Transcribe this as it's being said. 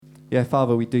Yeah,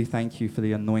 Father, we do thank you for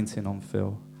the anointing on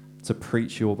Phil to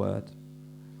preach your word.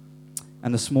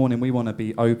 And this morning we want to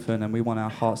be open and we want our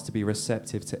hearts to be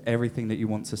receptive to everything that you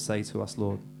want to say to us,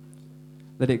 Lord.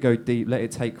 Let it go deep, let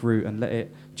it take root, and let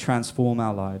it transform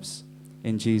our lives.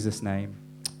 In Jesus' name,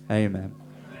 amen.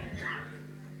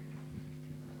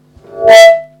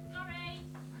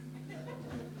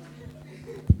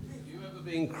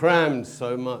 Been crammed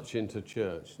so much into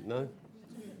church, no?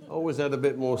 Always had a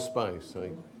bit more space, eh?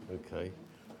 Okay.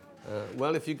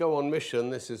 Well, if you go on mission,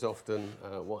 this is often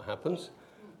what happens,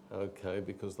 okay,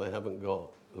 because they haven't got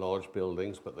large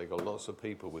buildings, but they've got lots of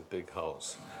people with big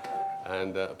hearts.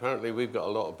 And apparently we've got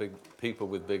a lot of big people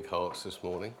with big hearts this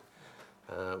morning.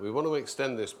 We want to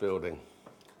extend this building.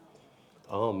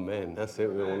 Amen. That's it.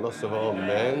 We want lots of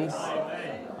amens.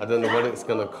 I don't know what it's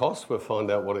going to cost. We'll find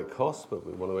out what it costs, but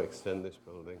we want to extend this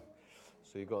building.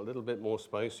 So you've got a little bit more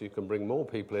space so you can bring more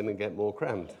people in and get more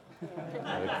crammed.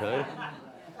 Okay?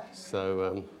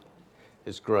 So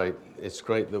it's great. It's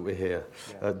great that we're here.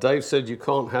 Dave said you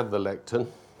can't have the lectern.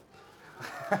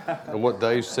 And what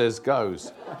Dave says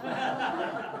goes.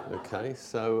 Okay,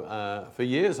 so for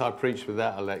years I preached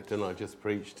without a lectern. I just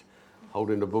preached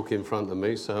holding a book in front of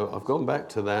me. So I've gone back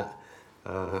to that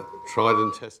tried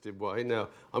and tested way. Now,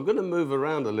 I'm going to move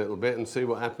around a little bit and see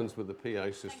what happens with the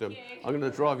PA system. I'm going to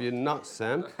drive you nuts,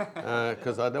 Sam,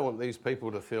 because I don't want these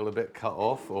people to feel a bit cut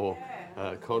off or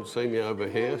can't see me over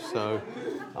here. So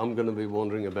I'm going to be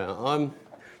wandering about.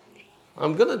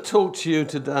 I'm going to talk to you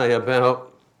today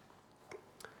about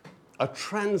a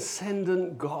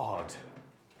transcendent God.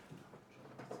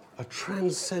 A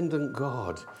transcendent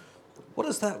God. What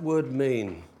does that word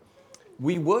mean?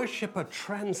 We worship a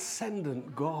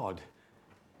transcendent God.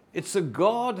 It's a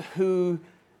God who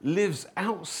lives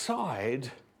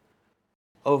outside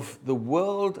of the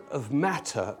world of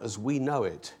matter as we know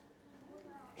it.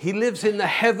 He lives in the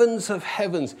heavens of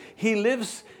heavens. He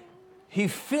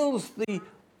fills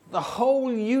the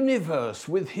whole universe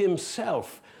with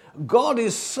himself. God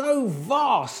is so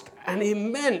vast and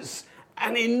immense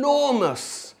and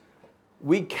enormous.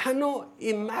 We cannot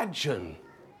imagine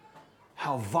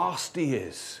how vast he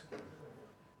is.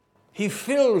 He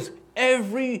fills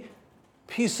every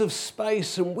piece of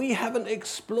space, and we haven't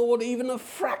explored even a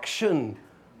fraction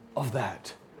of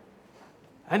that.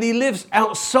 And he lives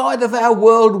outside of our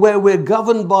world where we're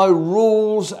governed by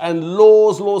rules and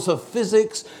laws of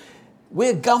physics.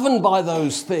 We're governed by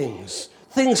those things.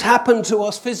 Things happen to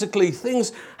us physically,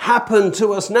 things happen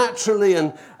to us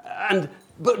naturally,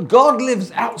 but God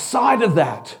lives outside of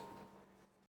that.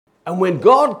 And when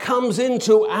God comes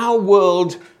into our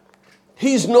world,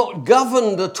 he's not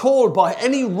governed at all by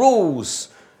any rules,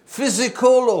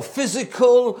 physical.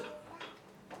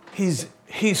 He's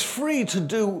free to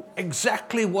do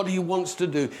exactly what he wants to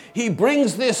do. He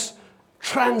brings this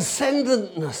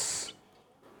transcendentness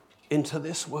into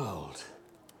this world.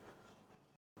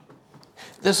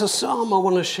 There's a psalm I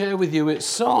want to share with you. It's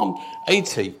Psalm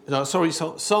 8,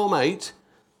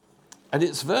 and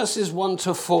it's verses 1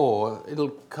 to 4.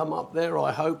 It'll come up there,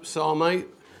 I hope, Psalm 8,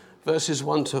 verses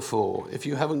 1 to 4. If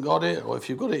you haven't got it, or if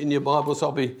you've got it in your Bibles,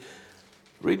 I'll be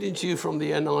reading to you from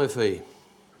the NIV.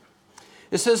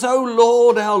 It says, O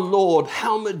Lord, our Lord,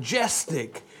 how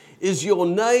majestic is your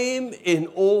name in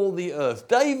all the earth.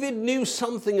 David knew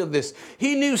something of this.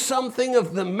 He knew something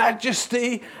of the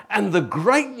majesty and the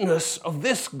greatness of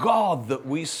this God that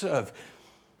we serve.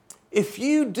 If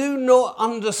you do not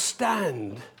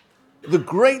understand the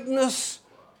greatness,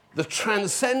 the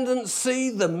transcendency,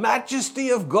 the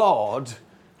majesty of God,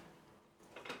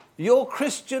 your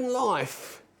Christian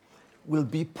life will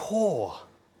be poor.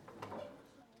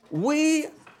 We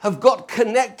have got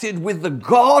connected with the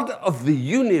God of the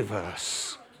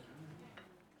universe,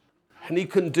 and he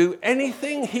can do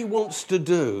anything he wants to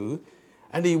do,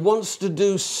 and he wants to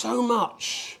do so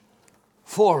much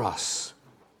for us.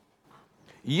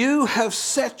 You have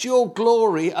set your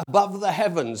glory above the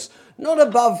heavens, not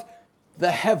above the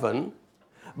heaven,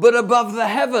 but above the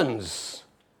heavens.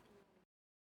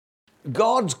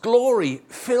 God's glory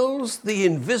fills the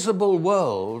invisible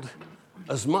world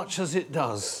as much as it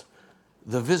does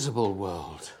the visible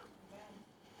world.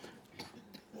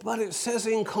 But it says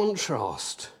in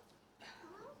contrast,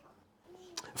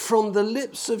 from the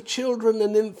lips of children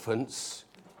and infants,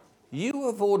 you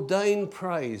have ordained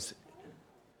praise.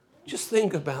 Just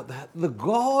think about that. The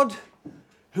God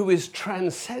who is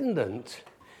transcendent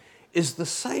is the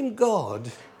same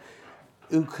God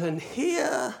who can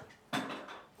hear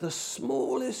the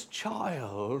smallest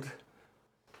child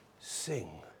sing.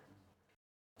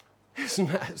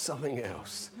 Isn't that something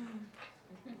else?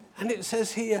 And it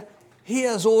says here, he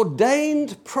has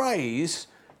ordained praise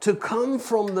to come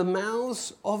from the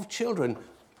mouths of children.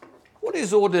 What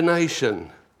is ordination?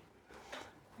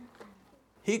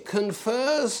 He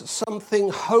confers something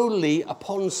holy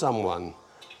upon someone.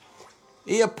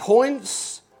 He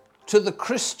appoints to the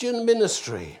Christian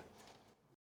ministry.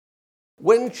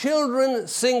 When children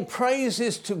sing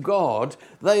praises to God,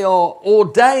 they are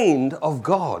ordained of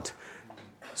God.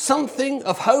 Something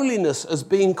of holiness has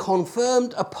been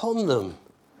confirmed upon them.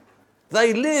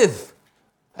 They live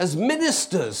as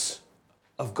ministers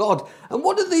of God. And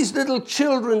what do these little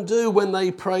children do when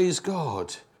they praise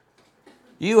God?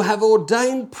 You have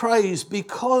ordained praise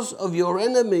because of your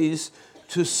enemies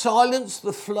to silence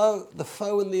the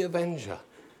foe and the avenger.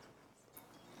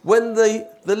 When the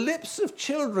lips of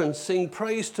children sing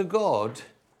praise to God,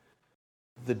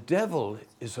 the devil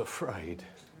is afraid.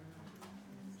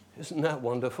 Isn't that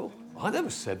wonderful? I never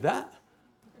said that.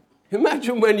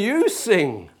 Imagine when you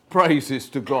sing praises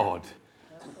to God.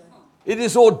 It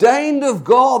is ordained of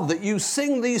God that you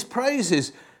sing these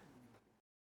praises.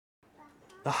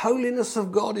 The holiness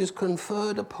of God is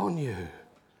conferred upon you.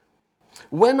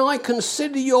 When I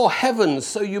consider your heavens,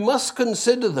 so you must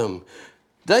consider them.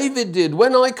 David did.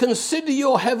 When I consider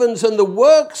your heavens and the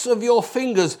works of your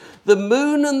fingers, the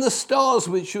moon and the stars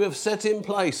which you have set in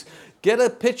place. Get a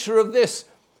picture of this.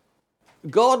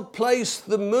 God placed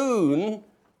the moon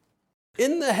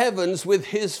in the heavens with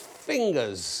his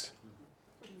fingers.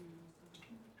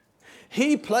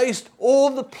 He placed all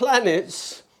the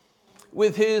planets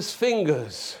with his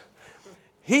fingers.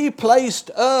 He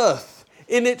placed earth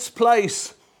in its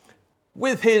place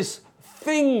with his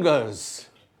fingers.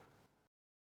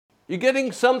 You're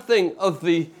getting something of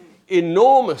the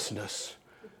enormousness,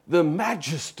 the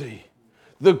majesty,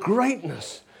 the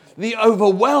greatness, the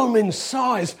overwhelming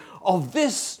size of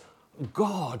this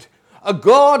God. A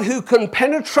God who can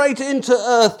penetrate into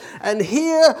earth and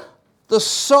hear the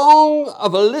song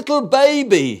of a little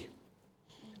baby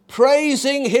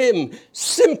praising him.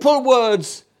 Simple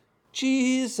words.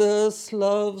 Jesus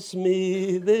loves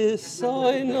me, this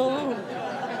I know.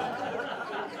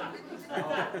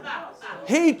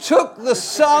 He took the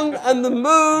sun and the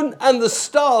moon and the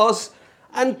stars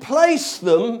and placed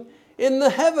them in the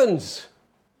heavens.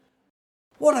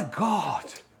 What a God.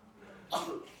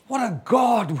 What a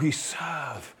God we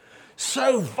serve.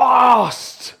 So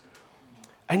vast.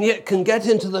 And yet can get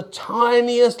into the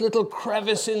tiniest little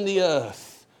crevice in the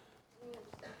earth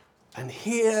and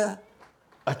hear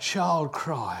a child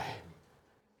cry.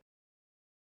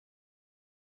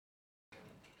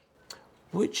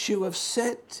 Which you have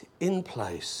set in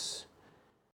place.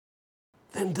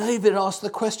 Then David asked the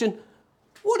question,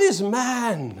 what is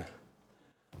man?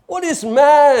 What is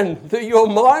man that you're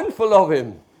mindful of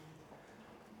him?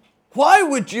 Why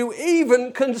would you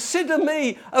even consider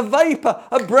me a vapor,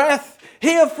 a breath,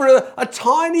 here for a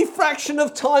tiny fraction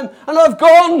of time, and I've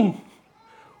gone?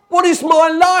 What is my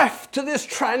life to this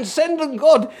transcendent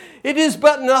God? It is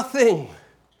but nothing.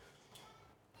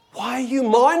 Why are you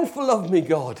mindful of me,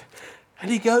 God? And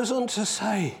he goes on to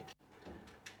say,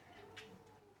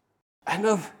 and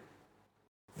of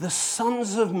the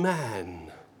sons of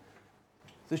man,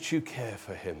 that you care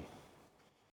for him.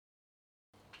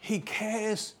 He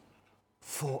cares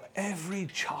for every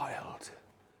child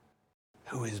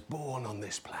who is born on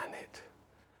this planet.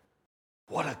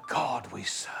 What a God we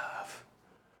serve.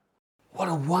 What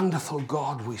a wonderful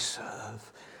God we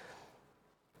serve.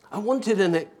 I wanted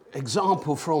an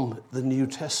example from the New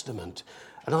Testament.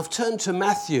 And I've turned to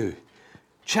Matthew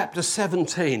chapter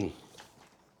 17.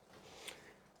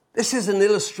 This is an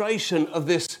illustration of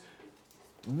this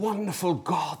wonderful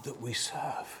God that we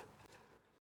serve.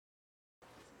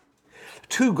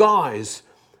 Two guys,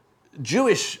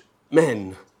 Jewish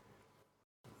men,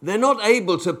 they're not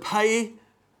able to pay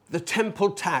the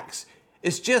temple tax.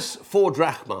 It's just 4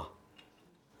 drachma,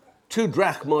 2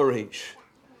 drachma each.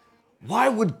 Why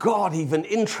would God even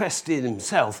interest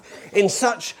himself in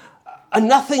such a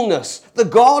nothingness? The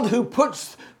God who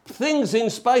puts things in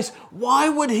space, why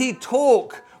would he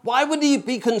talk? Why would he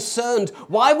be concerned?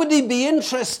 Why would he be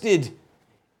interested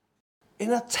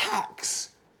in a tax?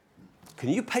 Can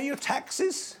you pay your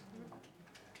taxes?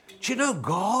 Do you know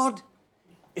God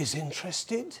is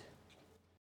interested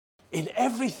in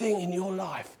everything in your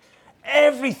life?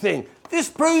 Everything. This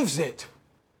proves it.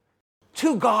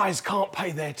 2 guys can't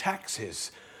pay their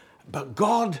taxes, but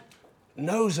God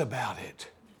knows about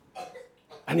it.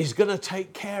 And he's going to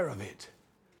take care of it.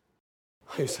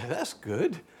 You say, that's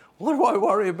good. Why do I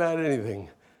worry about anything?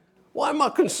 Why am I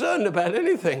concerned about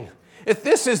anything? If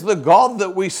this is the God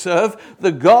that we serve,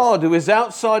 the God who is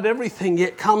outside everything,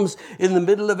 yet comes in the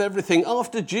middle of everything.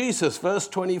 After Jesus, verse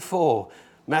 24,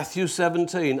 Matthew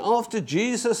 17. After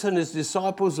Jesus and his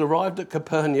disciples arrived at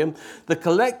Capernaum, the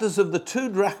collectors of the 2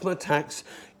 drachma tax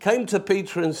came to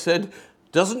Peter and said,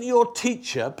 "Doesn't your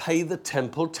teacher pay the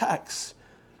temple tax?"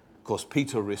 Of course,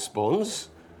 Peter responds,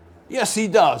 "Yes, he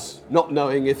does," not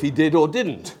knowing if he did or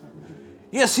didn't.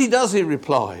 "Yes, he does," he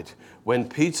replied. When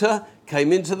Peter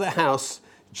came into the house,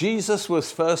 Jesus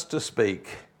was first to speak.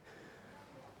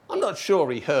 I'm not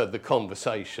sure he heard the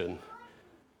conversation,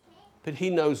 but he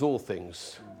knows all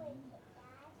things.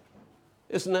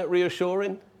 Isn't that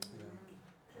reassuring?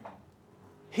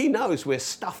 He knows we're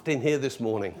stuffed in here this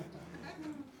morning.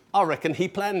 I reckon he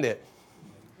planned it.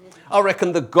 I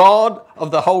reckon the God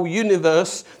of the whole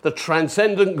universe, the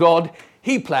transcendent God,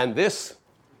 he planned this.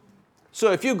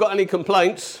 So if you've got any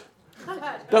complaints,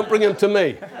 don't bring them to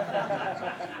me.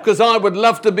 Because I would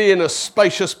love to be in a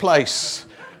spacious place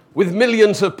with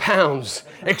millions of pounds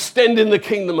extending the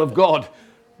kingdom of God.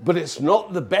 But it's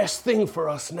not the best thing for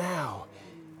us now.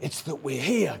 It's that we're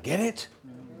here, get it?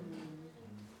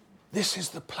 This is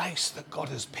the place that God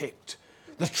has picked.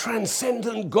 The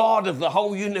transcendent God of the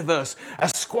whole universe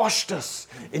has squashed us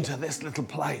into this little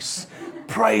place.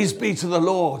 Praise be to the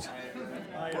Lord.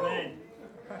 Amen.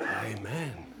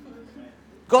 Amen.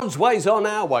 God's ways aren't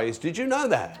our ways. Did you know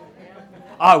that?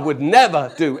 I would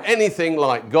never do anything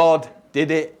like God did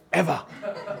it ever.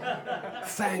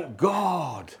 Thank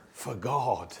God for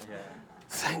God.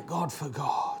 Thank God for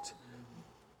God.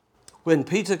 When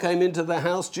Peter came into the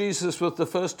house, Jesus was the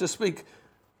first to speak.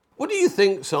 "What do you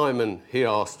think, Simon?" he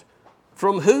asked.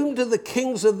 "From whom do the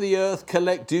kings of the earth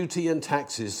collect duty and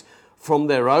taxes? From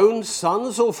their own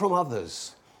sons or from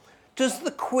others? Does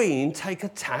the Queen take a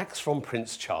tax from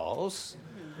Prince Charles?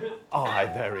 I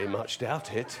very much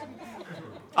doubt it.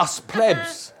 Us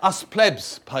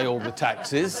plebs pay all the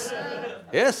taxes."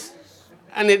 Yes?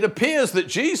 And it appears that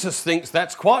Jesus thinks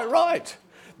that's quite right.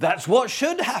 That's what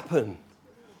should happen.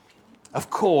 Of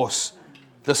course,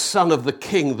 the son of the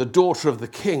king, the daughter of the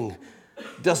king,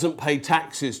 doesn't pay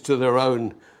taxes to their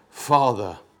own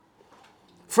father.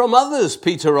 "From others,"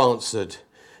 Peter answered.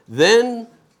 "Then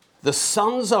the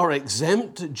sons are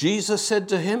exempt," Jesus said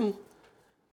to him.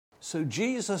 So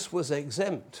Jesus was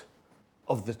exempt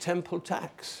of the temple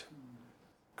tax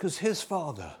because his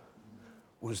father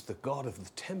was the God of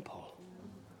the temple.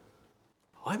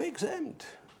 I'm exempt.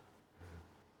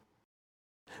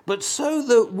 But so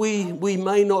that we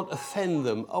may not offend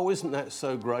them. Oh, isn't that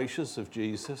so gracious of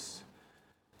Jesus?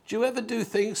 Do you ever do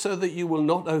things so that you will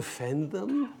not offend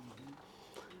them?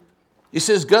 He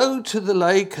says, "Go to the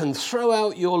lake and throw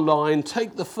out your line.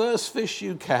 Take the first fish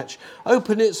you catch,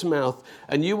 open its mouth,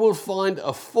 and you will find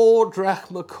a 4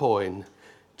 drachma coin.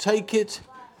 Take it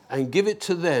and give it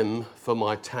to them for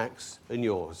my tax and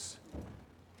yours."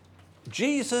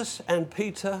 Jesus and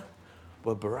Peter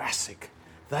were Barasic.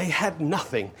 They had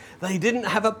nothing. They didn't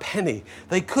have a penny.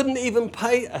 They couldn't even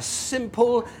pay a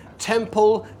simple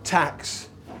temple tax.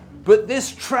 But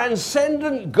this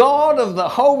transcendent God of the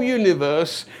whole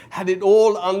universe had it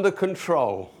all under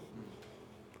control.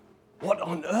 What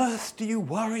on earth do you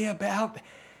worry about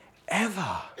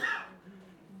ever?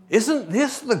 Isn't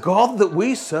this the God that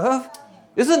we serve?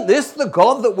 Isn't this the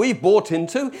God that we bought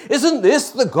into? Isn't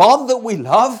this the God that we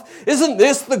love? Isn't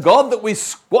this the God that we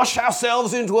squash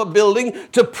ourselves into a building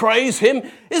to praise him?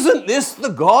 Isn't this the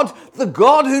God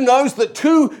who knows that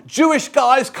 2 Jewish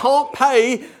guys can't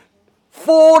pay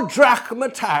 4 drachma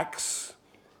tax,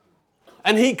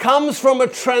 and he comes from a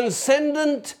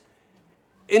transcendent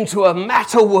into a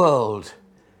matter world,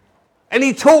 and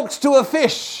he talks to a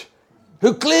fish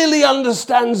who clearly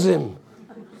understands him.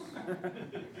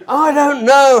 I don't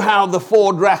know how the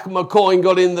 4 drachma coin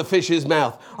got in the fish's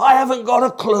mouth. I haven't got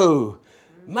a clue.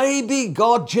 Maybe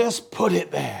God just put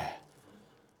it there.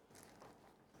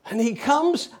 And he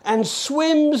comes and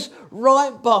swims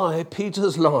right by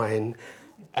Peter's line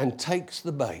and takes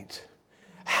the bait.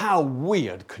 How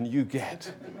weird can you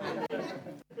get?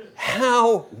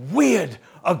 How weird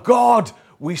a God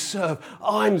we serve.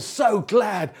 I'm so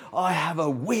glad I have a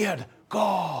weird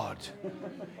God.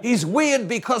 He's weird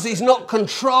because he's not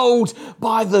controlled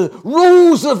by the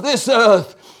rules of this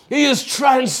earth. He is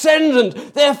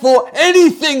transcendent. Therefore,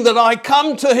 anything that I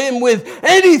come to him with,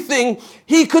 anything,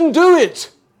 he can do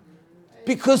it.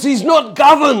 Because he's not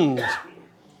governed.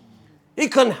 He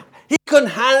can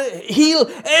heal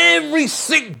every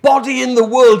sick body in the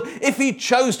world if he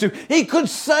chose to. He could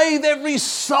save every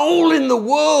soul in the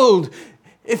world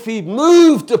if he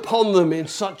moved upon them in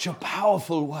such a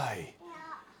powerful way.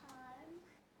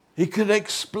 He could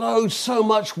explode so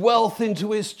much wealth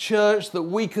into his church that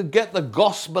we could get the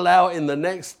gospel out in the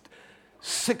next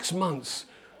 6 months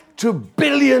to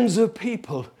billions of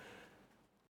people.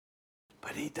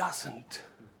 But he doesn't.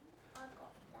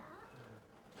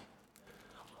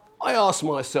 I ask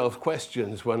myself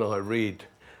questions when I read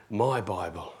my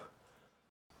Bible.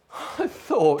 I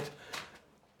thought,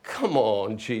 come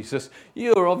on, Jesus,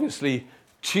 you're obviously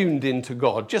tuned into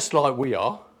God, just like we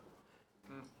are.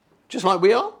 Just like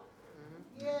we are.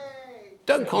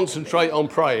 Don't concentrate on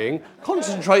praying.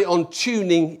 Concentrate on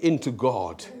tuning into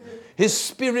God. His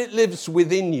Spirit lives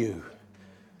within you.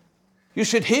 You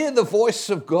should hear the voice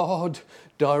of God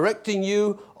directing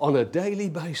you on a daily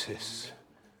basis.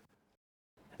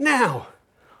 Now,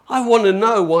 I want to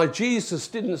know why Jesus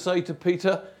didn't say to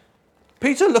Peter,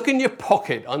 Peter, look in your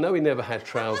pocket. I know he never had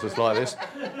trousers like this.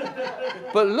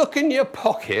 But look in your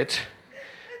pocket.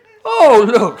 Oh,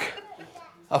 look,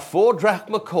 a 4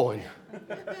 drachma coin.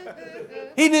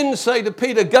 He didn't say to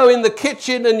Peter, go in the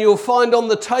kitchen and you'll find on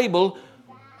the table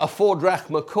a 4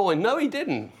 drachma coin. No, he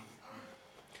didn't.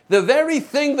 The very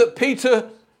thing that Peter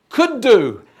could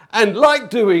do and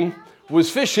liked doing was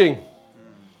fishing.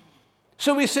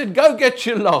 So he said, go get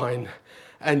your line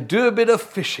and do a bit of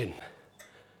fishing.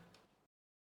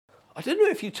 I don't know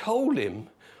if you told him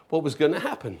what was going to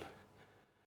happen.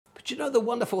 But you know the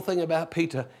wonderful thing about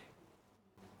Peter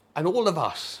and all of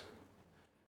us,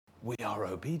 we are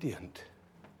obedient.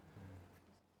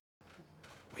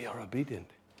 We are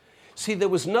obedient. See, there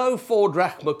was no 4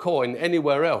 drachma coin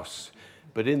anywhere else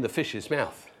but in the fish's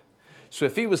mouth. So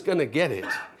if he was going to get it,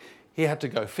 he had to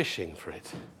go fishing for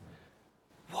it.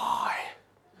 Why?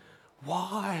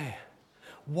 Why?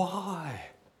 Why?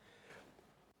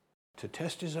 To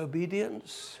test his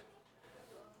obedience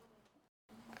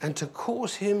and to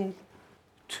cause him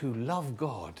to love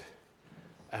God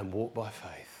and walk by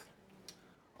faith.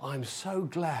 I'm so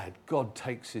glad God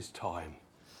takes his time.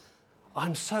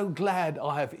 I'm so glad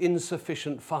I have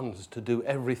insufficient funds to do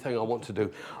everything I want to do.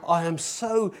 I am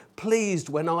so pleased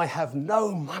when I have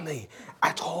no money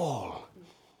at all,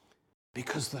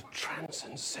 because the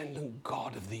transcendent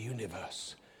God of the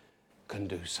universe can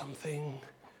do something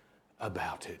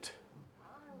about it.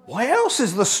 Why else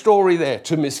is the story there?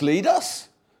 To mislead us?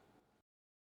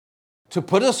 To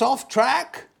put us off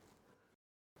track?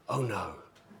 Oh no,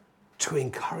 to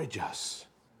encourage us.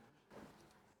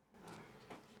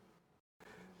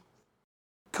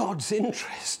 God's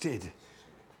interested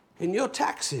in your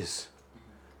taxes.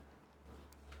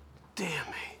 Dear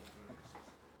me.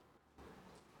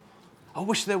 I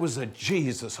wish there was a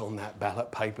Jesus on that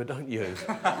ballot paper, don't you?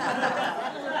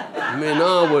 I mean,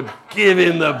 I would give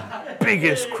him the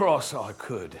biggest cross I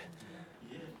could.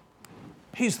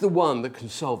 He's the one that can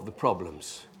solve the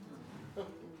problems.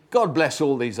 God bless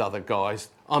all these other guys.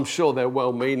 I'm sure they're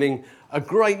well-meaning. A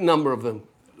great number of them.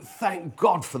 Thank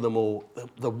God for them all.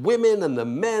 The women and the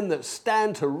men that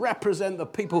stand to represent the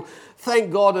people.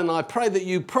 Thank God, and I pray that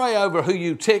you pray over who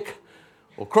you tick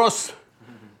or cross,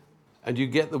 and you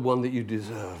get the one that you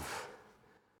deserve.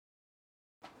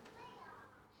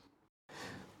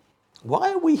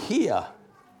 Why are we here?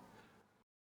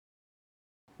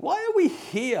 Why are we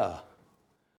here?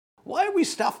 Why are we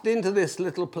stuffed into this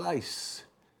little place?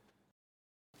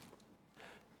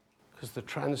 Because the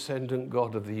transcendent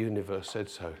God of the universe said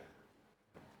so.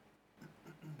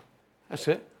 That's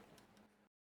it.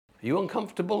 Are you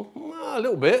uncomfortable? Well, a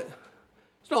little bit.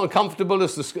 It's not uncomfortable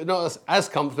as not as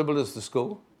comfortable as the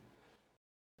school.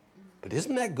 But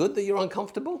isn't that good that you're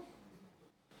uncomfortable?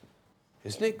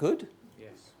 Isn't it good?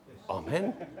 Yes.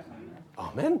 Amen.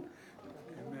 Amen.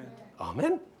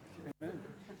 Amen. Amen.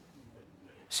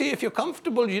 See, if you're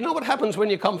comfortable, you know what happens when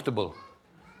you're comfortable?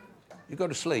 You go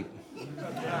to sleep.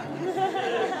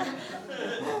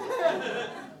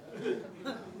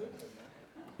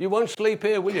 You won't sleep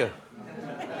here, will you?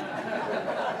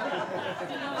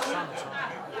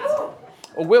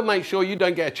 Or we'll make sure you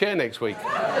don't get a chair next week.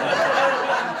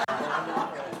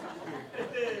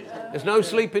 There's no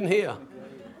sleeping here.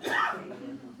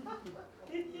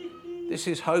 This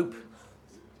is Hope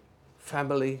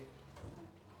Family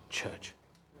Church.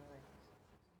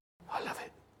 I love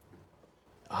it.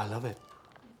 I love it.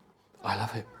 I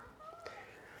love it.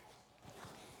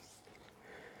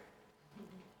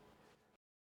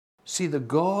 See, the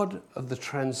God of the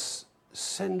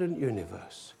transcendent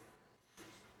universe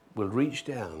will reach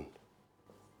down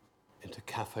into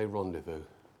Cafe Rendezvous.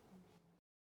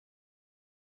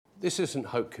 This isn't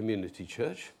Hope Community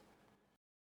Church.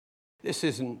 This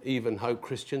isn't even Hope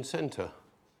Christian Centre.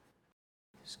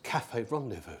 It's Cafe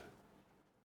Rendezvous.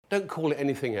 Don't call it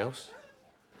anything else.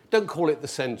 Don't call it the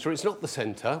centre. It's not the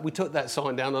centre. We took that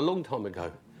sign down a long time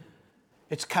ago.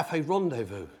 It's Cafe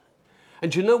Rendezvous.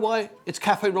 And do you know why it's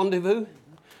Cafe Rendezvous?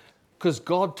 Because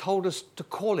God told us to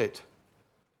call it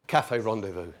Cafe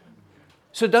Rendezvous.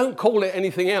 So don't call it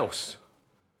anything else.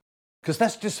 because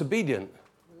that's disobedient.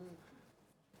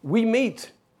 We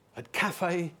meet at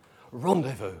Cafe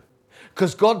Rendezvous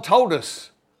because God told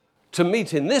us to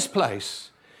meet in this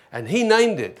place, and he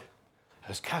named it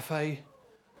as Cafe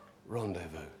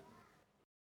Rendezvous.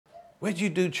 Where do you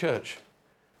do church?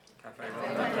 Cafe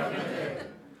Rendezvous.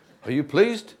 Are you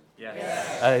pleased?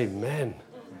 Yes. Amen.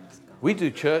 We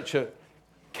do church at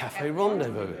Cafe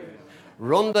Rendezvous.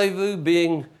 Rendezvous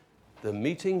being the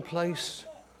meeting place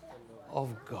of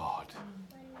God.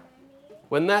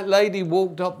 When that lady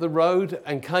walked up the road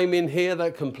and came in here,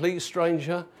 that complete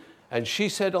stranger, and she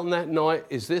said on that night,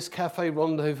 "Is this Cafe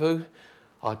Rendezvous?"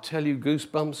 I tell you,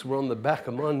 goosebumps were on the back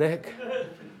of my neck.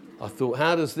 I thought,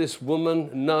 how does this woman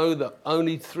know that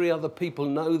only 3 other people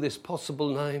know this possible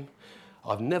name?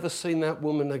 I've never seen that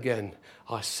woman again.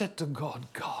 I said to God,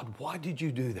 "God, why did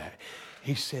you do that?"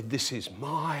 He said, "This is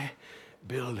my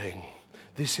building.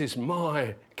 This is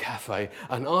my cafe,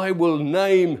 and I will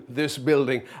name this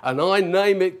building, and I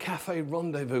name it Cafe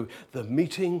Rendezvous, the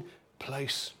meeting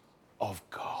place of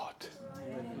God."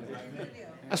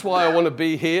 That's why I want to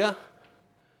be here.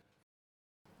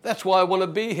 That's why I want to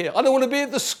be here. I don't want to be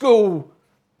at the school,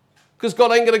 because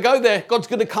God ain't going to go there. God's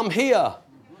going to come here.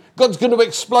 God's going to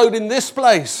explode in this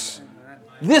place.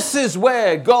 This is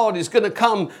where God is going to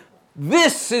come.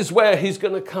 This is where he's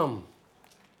going to come.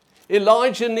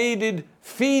 Elijah needed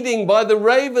feeding by the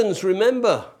ravens,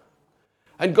 remember?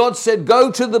 And God said, "Go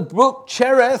to the brook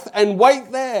Cherith and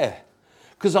wait there,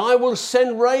 because I will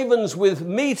send ravens with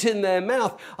meat in their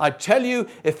mouth." I tell you,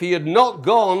 if he had not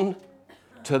gone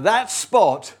to that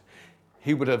spot,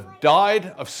 he would have died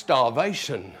of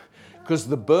starvation, because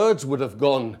the birds would have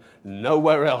gone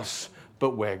nowhere else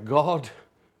but where God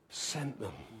sent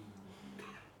them.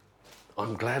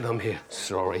 I'm glad I'm here.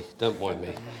 Sorry, don't mind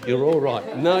me. You're all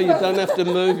right. No, you don't have to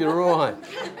move. You're all right.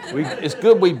 It's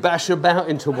good we bash about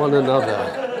into one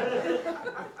another.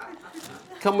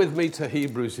 Come with me to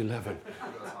Hebrews 11.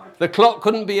 The clock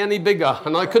couldn't be any bigger,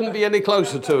 and I couldn't be any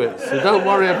closer to it, so don't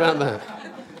worry about that.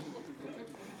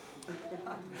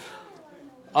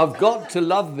 I've got to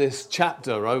love this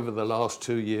chapter over the last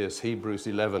 2 years, Hebrews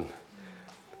 11.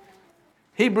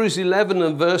 Hebrews 11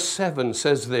 and verse 7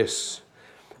 says this: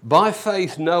 "By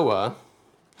faith Noah,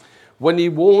 when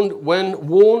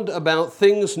warned about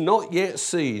things not yet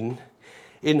seen,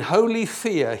 in holy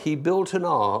fear he built an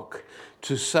ark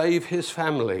to save his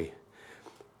family.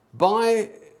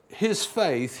 By his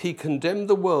faith he condemned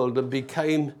the world and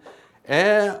became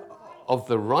heir of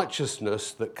the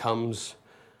righteousness that comes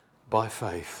by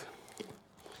faith."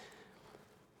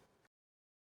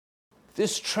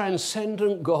 This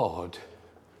transcendent God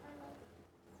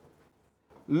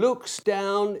looks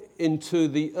down into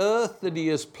the earth that he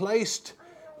has placed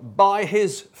by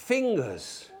his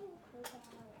fingers.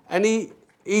 And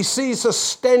he sees a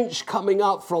stench coming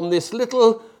up from this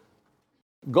little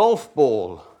golf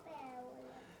ball.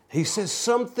 He says,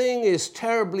 something is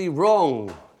terribly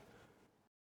wrong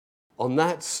on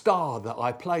that star that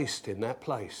I placed in that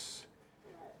place.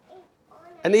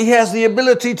 And he has the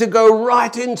ability to go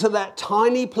right into that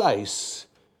tiny place.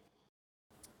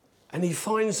 And he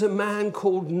finds a man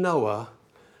called Noah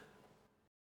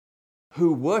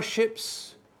who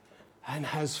worships and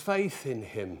has faith in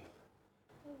him.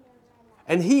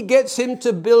 And he gets him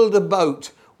to build a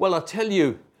boat. Well, I tell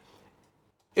you,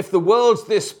 if the world's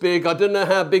this big, I don't know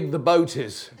how big the boat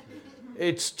is.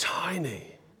 It's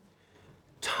tiny,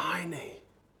 tiny.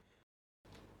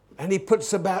 And he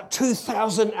puts about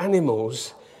 2,000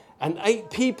 animals and 8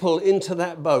 people into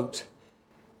that boat.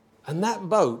 And that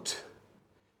boat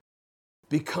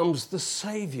becomes the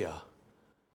savior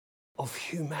of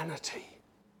humanity.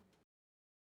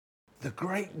 The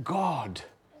great God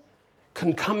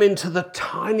can come into the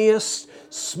tiniest,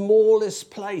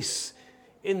 smallest place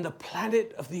in the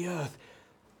planet of the earth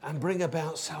and bring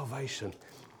about salvation.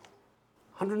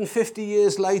 150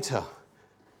 years later,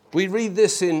 we read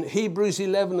this in Hebrews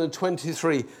 11 and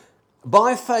 23.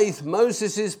 By faith,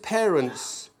 Moses'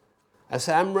 parents, as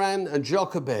Amram and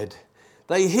Jochebed,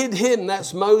 they hid him,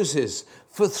 that's Moses,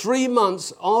 for 3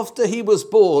 months after he was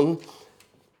born,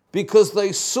 because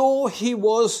they saw he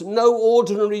was no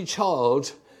ordinary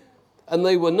child, and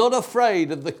they were not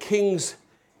afraid of the king's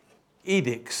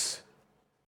edicts.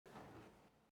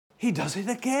 He does it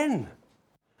again.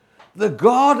 The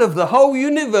God of the whole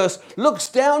universe looks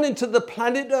down into the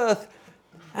planet Earth,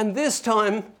 and this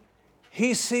time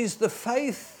he sees the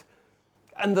faith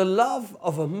and the love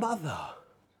of a mother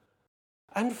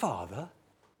and father.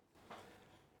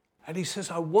 And he says,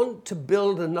 I want to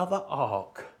build another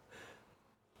ark.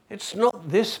 It's not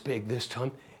this big this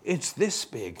time, it's this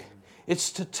big.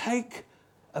 It's to take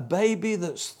a baby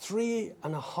that's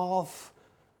 3.5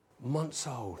 months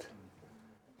old.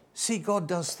 See, God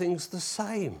does things the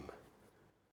same.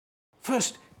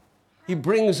 First, he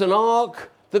brings an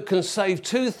ark that can save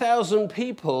 2,000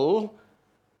 people,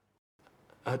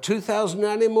 2,000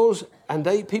 animals and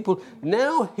 8 people.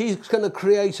 Now he's going to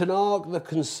create an ark that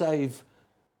can save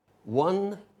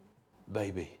one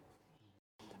baby.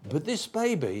 But this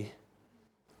baby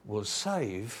will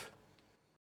save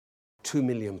 2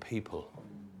 million people.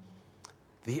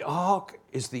 The ark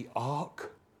is the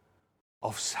ark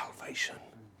of salvation.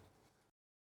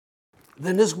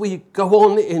 Then as we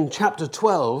go on in chapter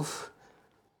 12,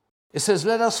 it says,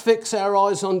 let us fix our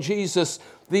eyes on Jesus,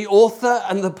 the author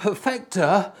and the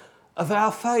perfecter of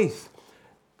our faith.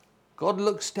 God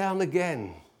looks down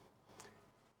again.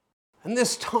 And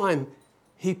this time,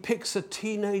 he picks a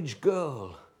teenage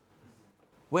girl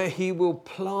where he will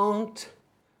plant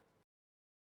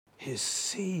his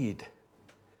seed.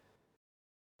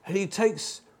 And he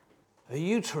takes a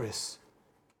uterus,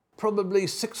 probably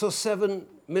 6 or 7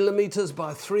 millimeters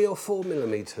by 3 or 4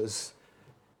 millimeters.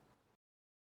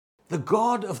 The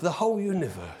God of the whole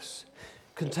universe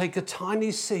can take a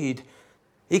tiny seed.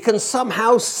 He can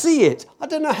somehow see it. I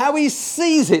don't know how he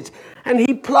sees it. And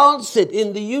he plants it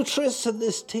in the uterus of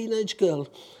this teenage girl.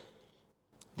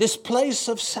 This place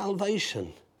of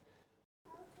salvation.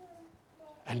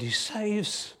 And he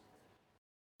saves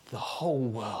the whole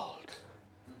world.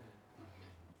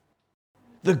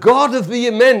 The God of the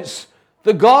immense,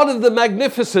 the God of the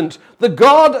magnificent, the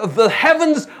God of the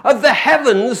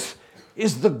heavens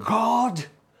is the God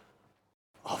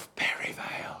of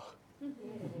Perryvale.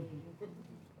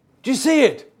 Do you see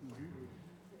it?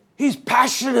 He's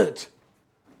passionate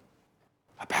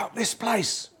about this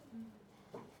place.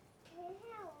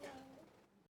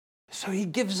 So he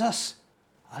gives us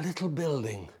a little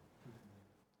building,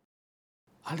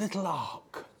 a little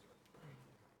ark,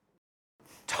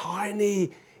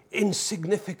 tiny,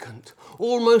 insignificant,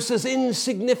 almost as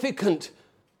insignificant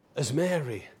as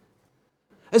Mary,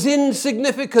 as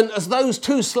insignificant as those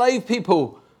 2 slave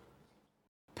people,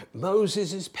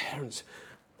 Moses' parents,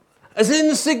 as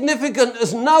insignificant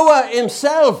as Noah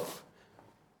himself.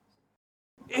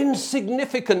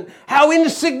 Insignificant. How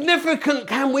insignificant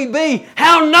can we be?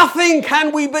 How nothing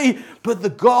can we be? But the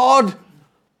God,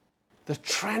 the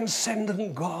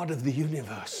transcendent God of the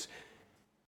universe,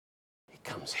 he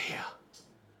comes here.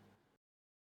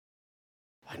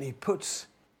 And he puts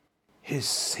his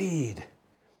seed.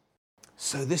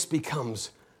 So this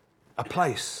becomes a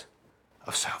place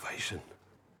of salvation.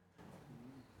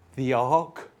 The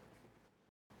ark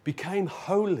became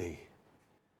holy.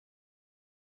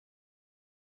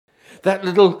 That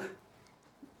little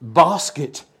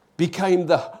basket became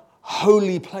the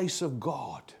holy place of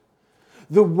God.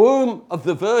 The womb of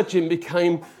the Virgin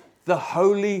became the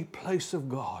holy place of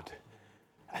God.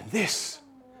 And this,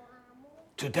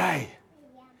 today,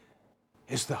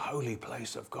 is the holy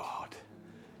place of God.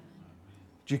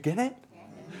 Do you get it?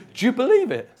 Do you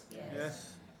believe it?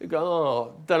 Yes. You go,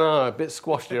 oh, don't know, a bit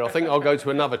squashed here. I think I'll go to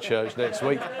another church next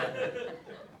week.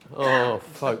 Oh,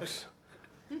 folks,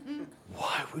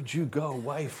 why would you go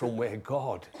away from where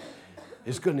God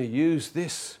is going to use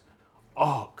this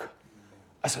ark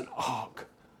as an ark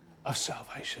of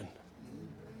salvation?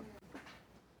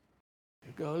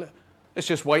 You go, let's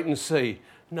just wait and see.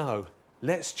 No,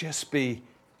 let's just be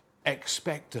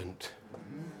expectant.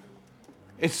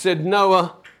 It said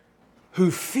Noah, who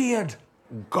feared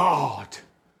God,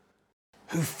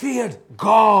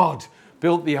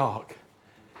 built the ark.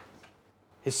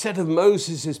 It said of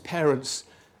Moses' parents,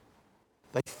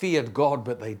 they feared God,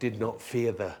 but they did not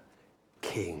fear the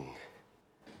king.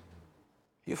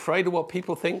 You afraid of what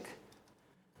people think?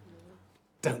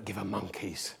 Don't give a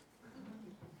monkeys.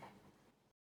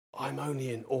 I'm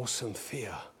only in awesome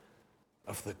fear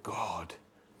of the God,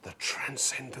 the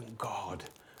transcendent God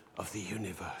of the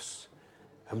universe,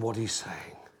 and what he's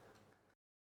saying.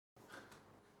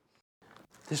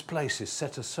 This place is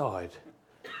set aside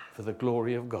for the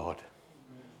glory of God.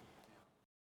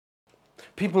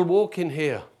 People walk in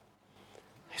here,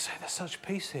 they say there's such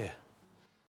peace here.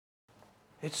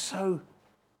 It's so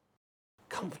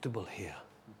comfortable here.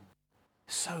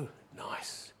 So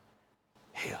nice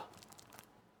here.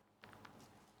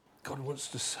 God wants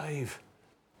to save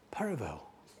Perryvale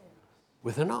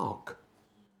with an ark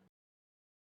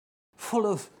full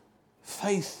of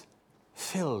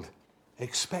faith-filled,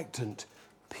 expectant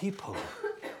people.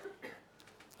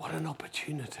 What an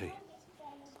opportunity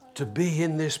to be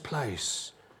in this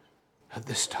place at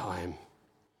this time.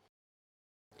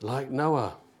 Like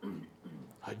Noah,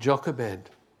 like Jochebed,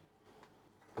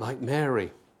 like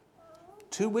Mary.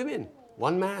 2 women,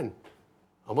 1 man.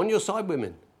 I'm on your side,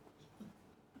 women.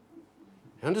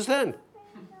 You understand?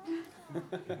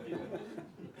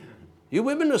 You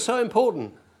women are so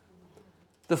important.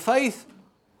 The faith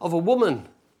of a woman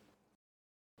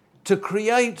to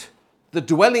create the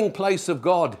dwelling place of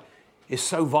God is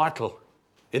so vital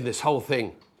in this whole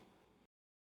thing.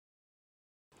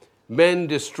 Men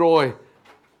destroy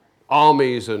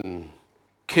armies and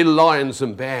kill lions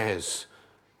and bears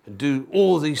and do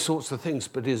all these sorts of things,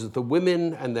 but it is the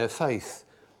women and their faith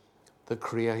that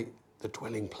create the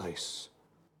dwelling place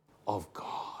of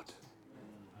God.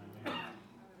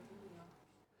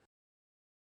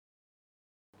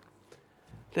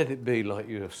 Let it be like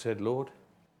you have said, Lord.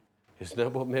 Isn't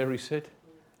that what Mary said?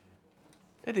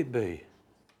 Let it be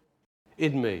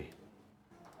in me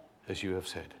as you have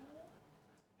said.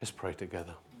 Let's pray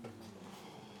together.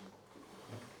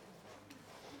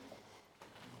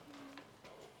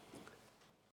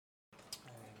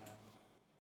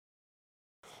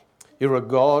 You're a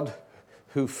God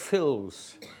who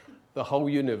fills the whole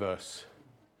universe.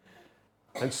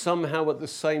 And somehow at the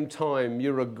same time,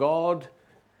 you're a God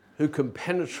who can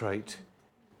penetrate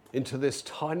into this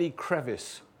tiny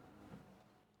crevice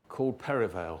called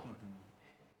Perivale.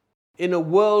 In a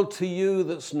world to you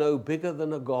that's no bigger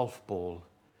than a golf ball.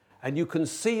 And you can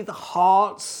see the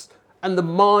hearts and the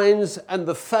minds and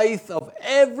the faith of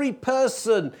every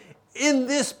person in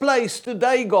this place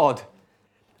today, God.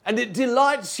 And it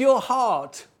delights your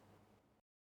heart.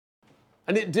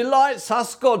 And it delights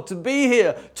us, God, to be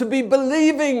here, to be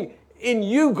believing in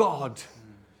you, God,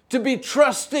 to be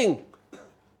trusting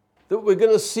that we're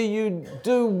going to see you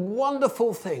do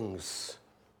wonderful things,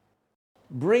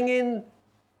 bringing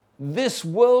this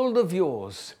world of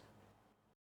yours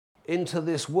into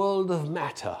this world of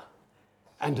matter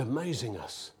and amazing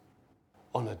us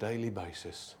on a daily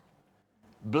basis.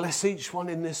 Bless each one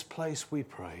in this place, we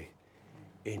pray.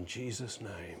 In Jesus'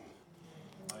 name,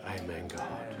 amen, God.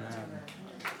 Amen.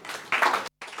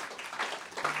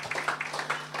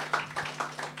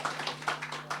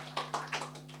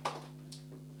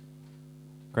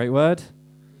 Great word.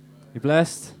 You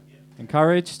blessed?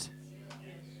 Encouraged?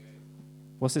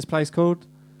 What's this place called?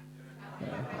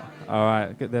 All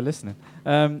right, good, they're listening.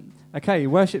 Okay,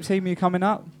 worship team, are you coming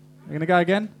up? You're going to go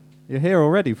again? You're here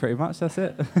already, pretty much, that's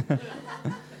it.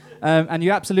 And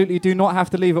you absolutely do not have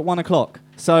to leave at 1 o'clock.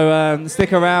 So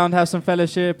stick around, have some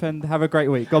fellowship, and have a great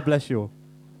week. God bless you all.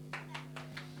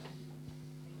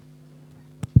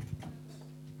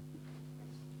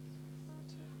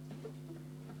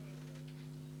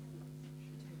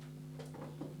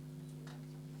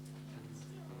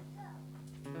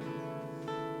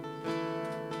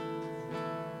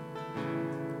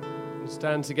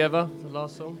 Stand together for the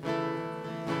last song.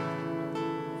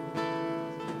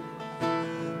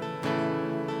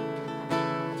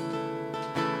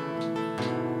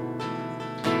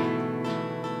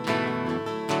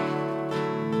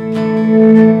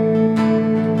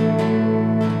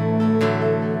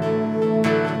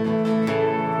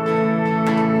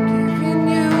 Giving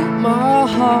you my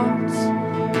heart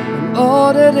and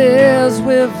all that is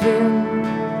within,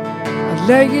 I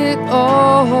lay it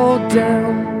all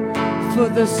down for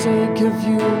the sake of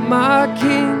you, my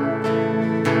King.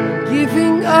 I'm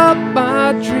giving up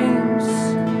my dreams,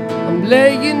 I'm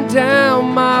laying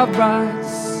down my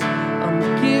rights, I'm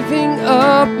giving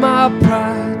up my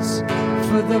pride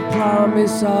for the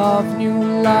promise of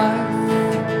new life.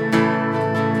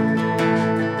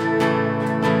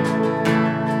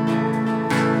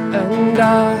 And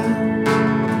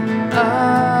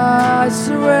I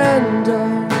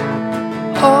surrender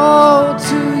all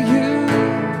to you,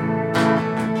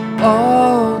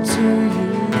 all to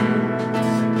you.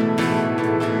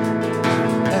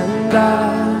 And I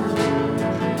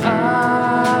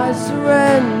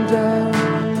surrender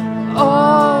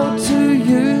all to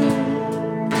you,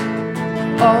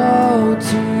 all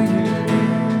to you.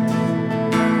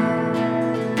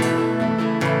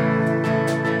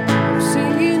 I'm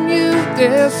singing you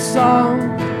this song,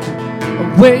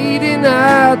 I'm waiting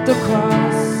at the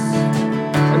cross,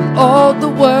 and all the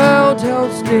world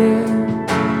held dear.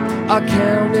 I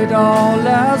count it all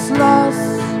as loss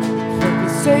for the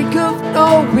sake of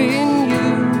knowing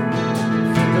you,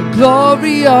 for the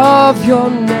glory of your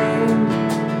name,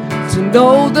 to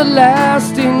know the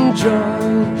lasting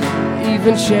joy,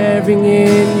 even sharing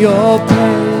in your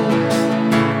pain.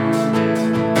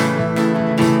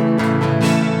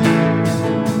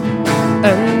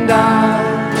 And I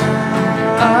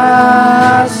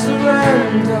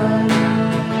surrender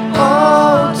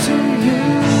all to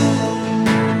you,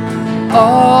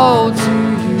 all to you.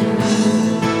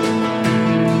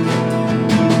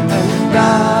 And I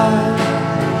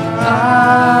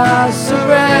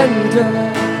surrender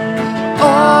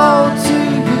all to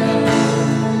you,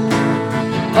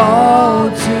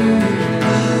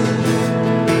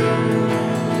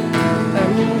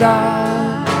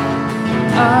 and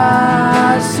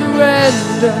I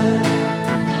surrender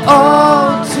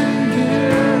all to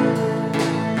you,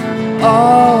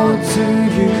 all to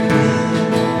you,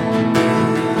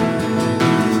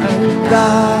 and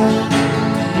I